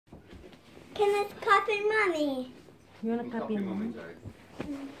Can I copy mommy? You wanna copy mommy?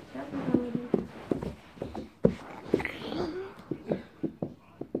 Copy mommy.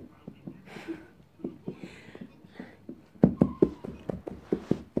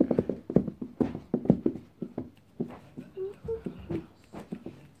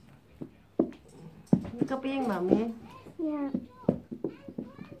 You copying mommy? Yeah.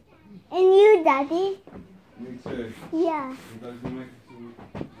 And you, Daddy? Me too. Yeah. You guys will make some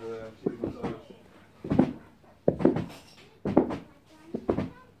cheese and toast.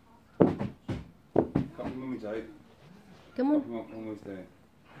 Copy mummy, Jake. Come on. Copy what mummy's doing.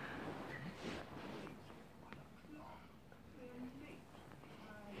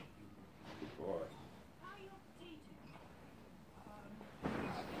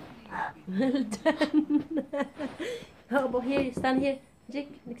 Well done. How about here? Stand here.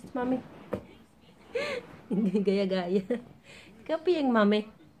 Jake, next to mommy. Gaya-gaya. Copying mommy.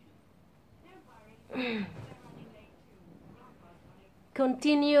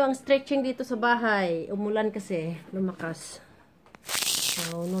 Continue ang stretching dito sa bahay. Umulan kasi. Lumakas.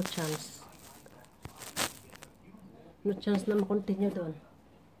 So, no chance. No chance na makontinue doon.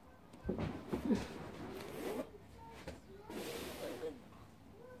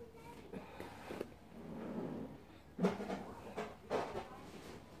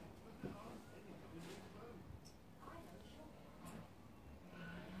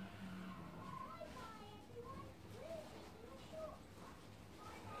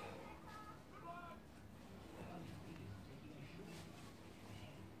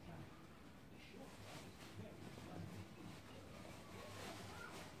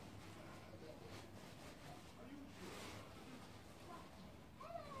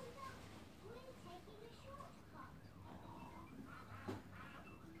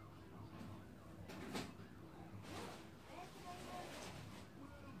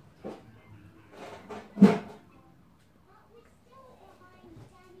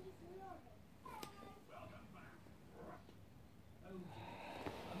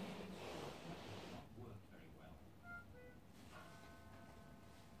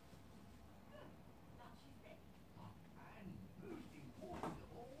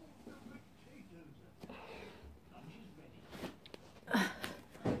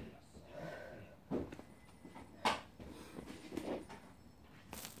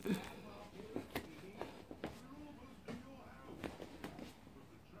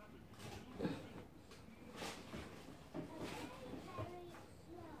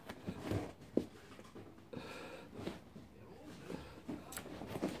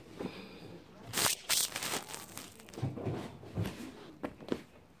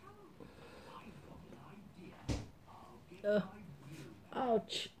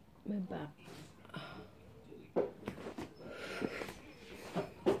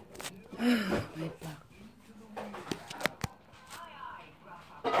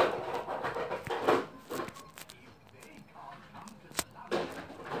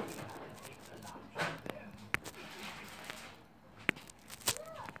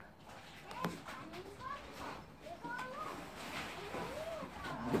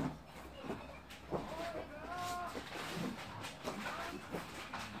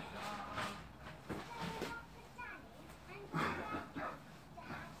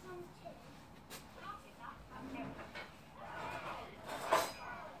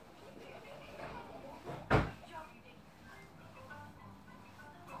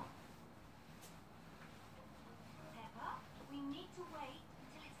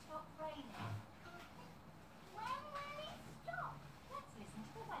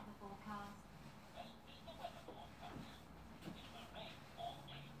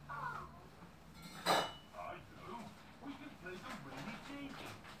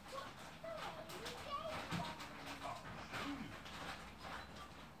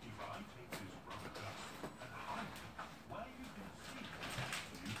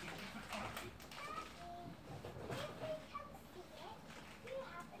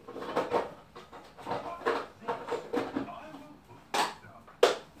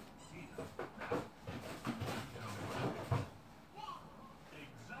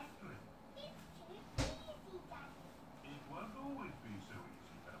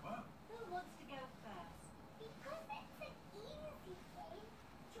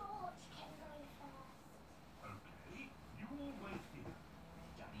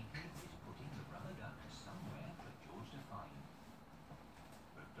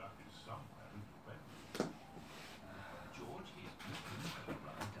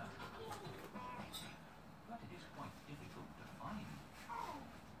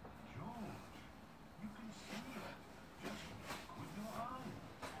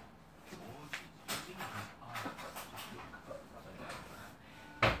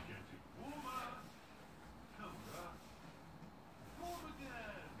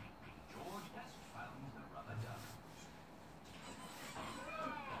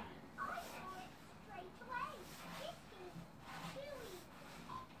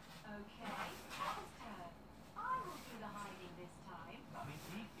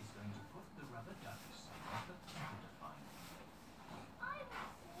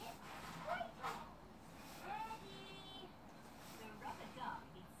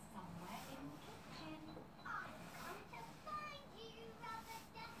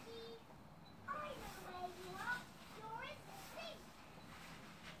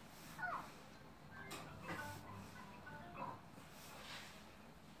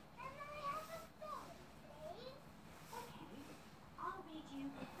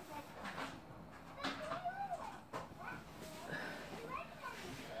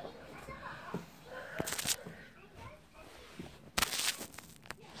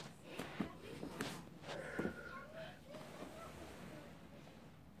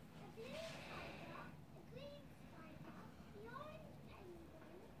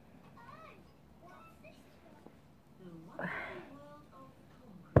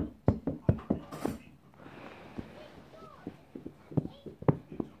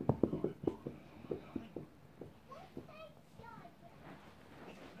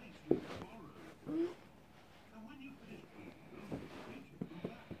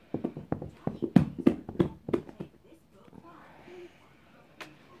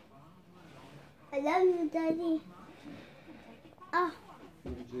 Daddy. Oh.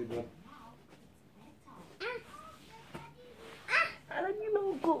 Look at you, bud. Alam niyo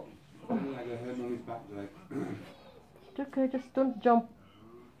lang ko. Like a head on his back, like. It's okay, just don't jump.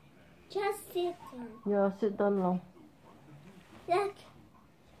 Just sit down. Yeah, sit down lang. Look.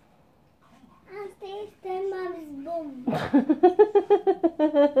 I'll stay the mom's boom.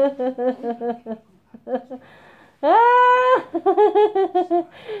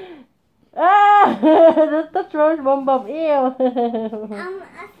 Don't touch Mommy's bum bum. Ew.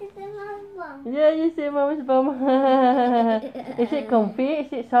 I sit the mom's boom. Yeah, you see Mommy's bum. Is it comfy?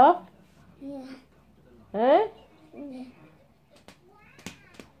 Is it soft? Yeah. Eh? Yeah.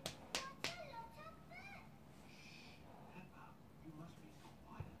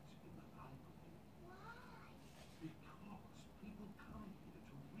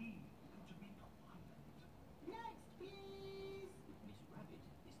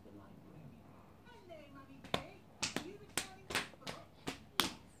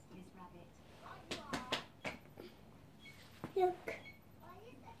 Look.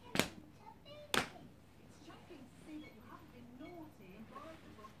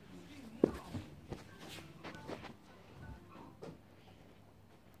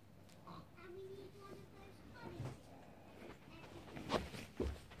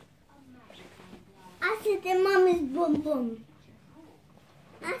 I sit the mommy's boom boom.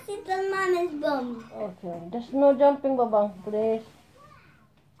 I sit the mommy's boom. Okay, there's no jumping, babang, please.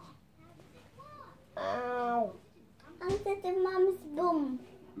 Ow. I sit the mommy's boom.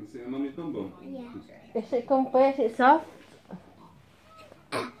 You see mommy's bum bum? Yeah. Is it comfy? Is it soft?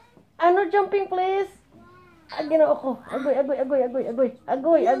 No jumping, please. Ginawa ko. Agoy, agoy, agoy, agoy, agoy.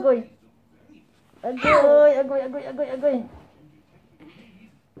 Agoy, agoy. Agoy, agoy, agoy, agoy, agoy.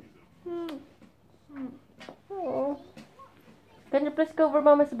 Oh. Can you please cover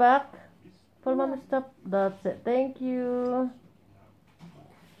Mama's back? For Mama's top. That's it. Thank you.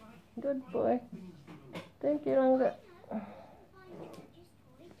 Good boy. Thank you, Langga.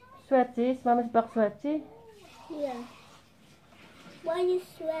 Sweaty? Is Mama's back sweaty? Yeah. Why are you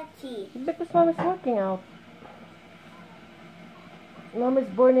sweaty? Because Mama's working out. Mom is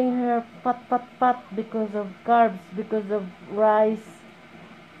burning her fat because of carbs, because of rice,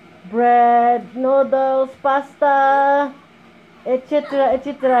 bread, noodles, pasta, etc.,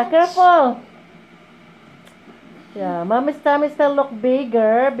 etc. Careful! Yeah, Mommy's tummy still look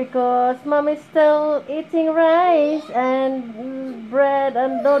bigger because Mommy's still eating rice and bread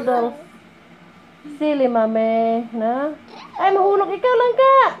and noodles. Silly, Mommy. No? Ay, mahulog ikaw lang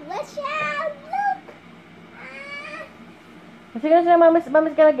ka! Watch out! Look! Sige na siya, Mommy's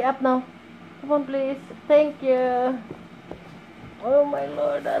gonna get up now. Come on, please. Thank you. Oh, my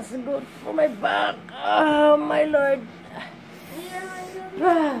Lord. That's good for my back. Oh, my Lord.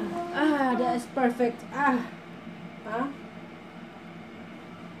 That is perfect. Huh?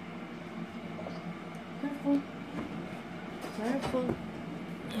 Careful. Careful.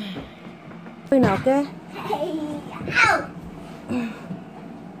 Okay na, okay? Hey! Ow!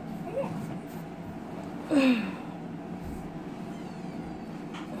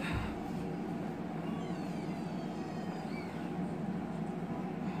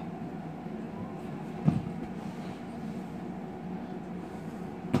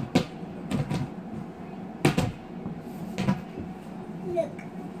 Look.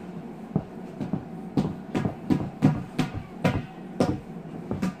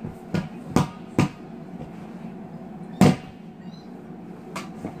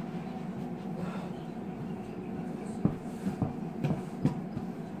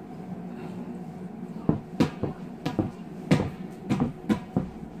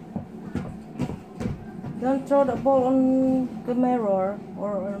 Don't throw the ball on the mirror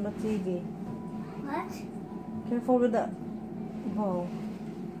or on the TV. What? Careful with that ball.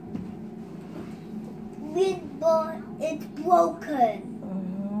 With ball, it's broken.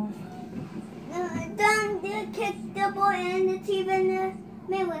 Don't kick the ball in the TV in the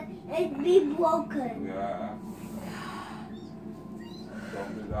mirror. It'd be broken. Yeah.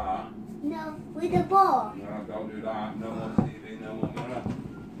 Don't do that. No, with the ball. No, don't do that. No more TV, no more mirror.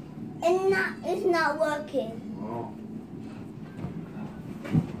 It's not working. Oh.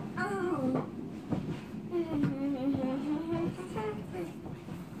 Oh.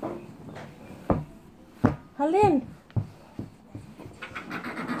 Halin!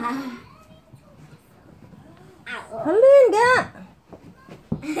 Halin ga!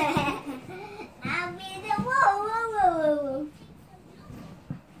 I'll be the whoa.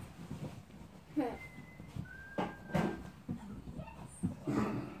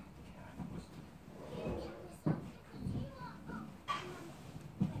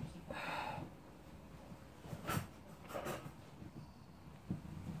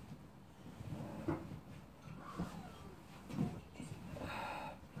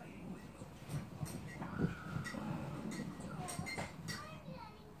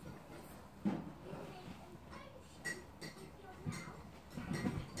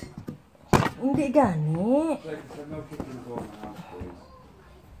 Hindi gani. Jake said no kicking the ball in the house, please.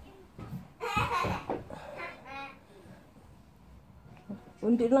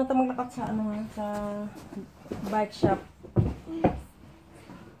 Hindi lang tayo maglakat sa sa bike shop.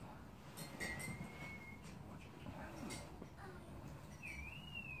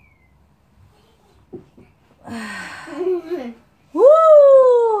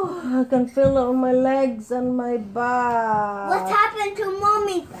 Woo! I can feel it on my legs and my back. What happened to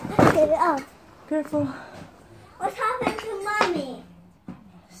mommy? Get it out. Careful. What happened to mommy?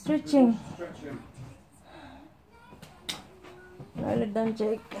 Stretching. Stretching. Nearly done,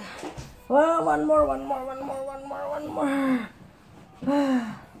 Jake. Well, one more.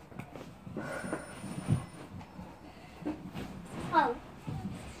 Oh.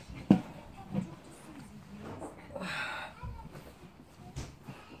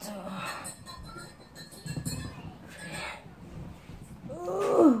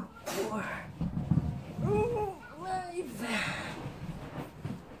 Ooh, 4, 5,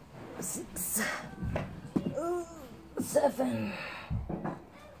 6, 7,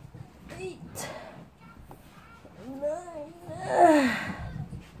 8, 9.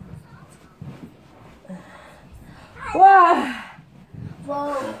 Wow!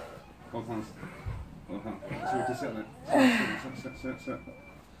 Whoa. Both hands. Both hands. So sit there. Sit.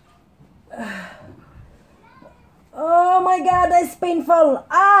 Oh my God, that's painful.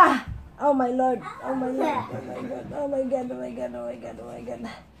 Ah! Oh my Lord. Oh my Lord. Oh my God.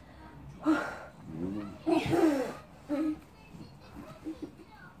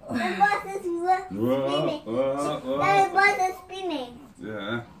 The bus is spinning. The bus is spinning.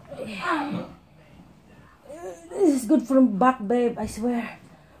 Yeah. This is good from back, babe, I swear.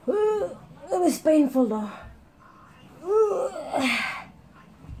 It was painful though.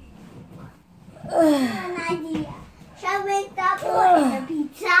 An idea. Shall we stop putting the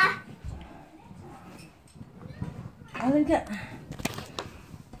pizza? Alin ka?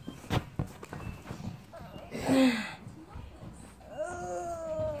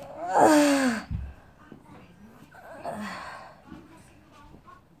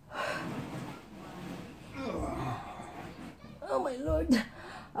 Oh my Lord.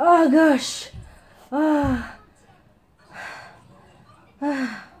 Oh gosh. Ah.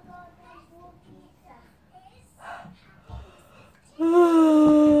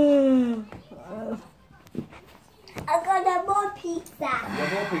 I got a more pizza. The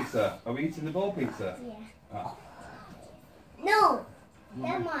ball pizza. Are we eating the ball pizza? Yeah. Ah, No,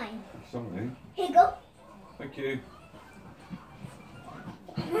 they're mine. sorry. Here you go. Thank you.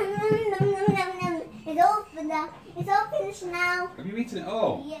 It's all finished now. Have you eaten it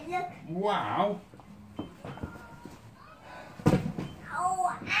all? Yeah, look. Wow.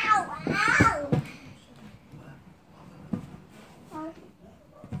 Oh, ow, ow.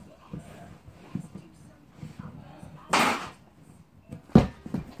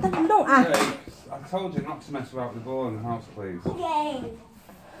 Talong ah. Jake, I told you not to mess about with the ball in the house, please. Okay.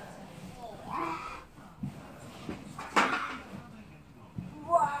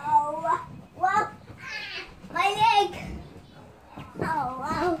 Wow. Wow. My leg. Oh,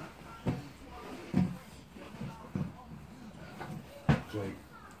 wow. Jake,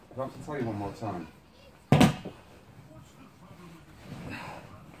 I have to tell you one more time.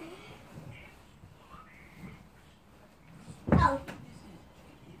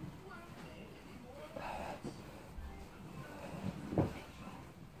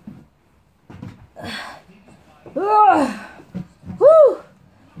 Oh. Woo!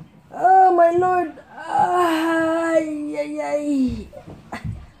 Oh my Lord. Ay.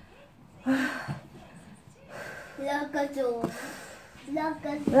 Lakazoo.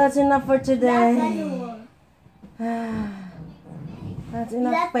 That's enough for today. Lakazoo. That's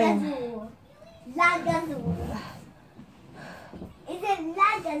enough pain. Lakazoo. Is it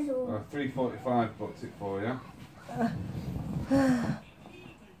Lakazoo? 3:45 booked it for you.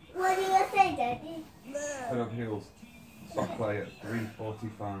 What do you say, Daddy? Head over heels. Stop play at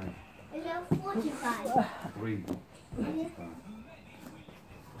 3:45. Is it 45? 3:45.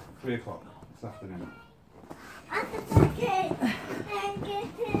 3 o'clock this afternoon. After the kid and get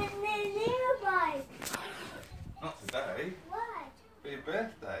in the nearby. Not today. Why? For your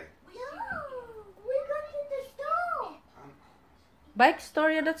birthday. No, we go to the store. Bike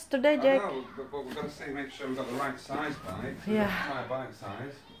story, that's today, I Jake. know, but we've got to see, make sure we've got the right size bike. So Yeah. Try a bike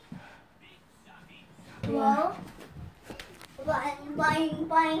size. Well,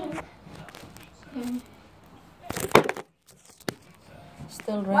 buying.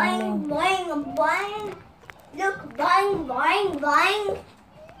 Still Buying. raining. Look, buying.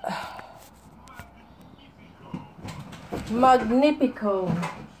 Magnifico.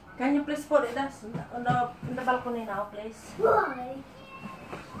 Can you please put it on the balcony now, please? Why?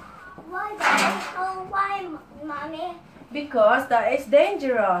 Why, Daddy? Oh, why, Mommy? Because that is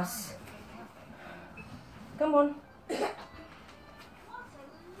dangerous. Come on.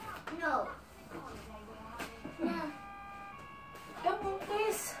 No. No. Come on,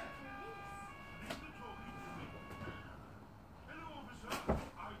 please.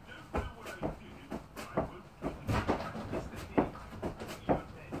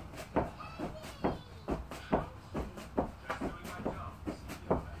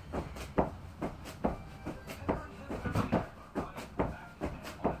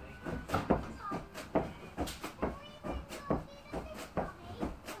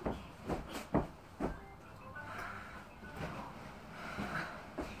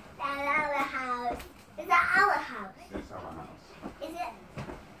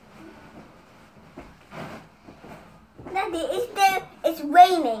 Daddy, it's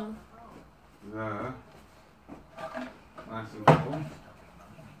raining. Yeah. Nice and cool.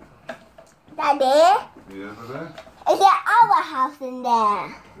 Daddy, Yeah, over there? is there our house in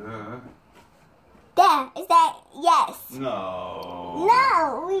there? Yeah. There, is that, yes. No.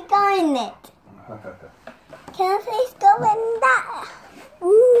 No, we go in it. Can I please go in that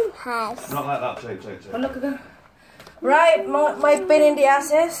house? Not like that, Jay. Oh, look again. Right, my pain in the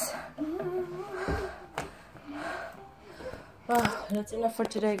asses. Oh, that's enough for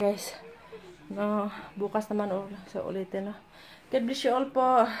today, guys. No, bukas naman ulitin na. God bless you all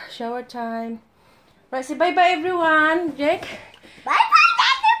po. Shower time. Right, say bye-bye everyone. Jake? Bye-bye,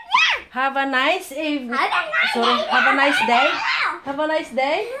 Daddy. Have a nice evening. Have Have a nice day. Have a nice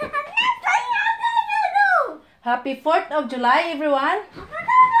day. Happy 4th of July, everyone.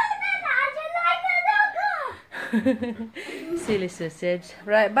 Silly sausage.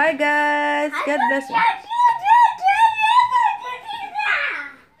 Right, bye guys. God bless you.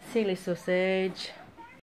 Silly sausage.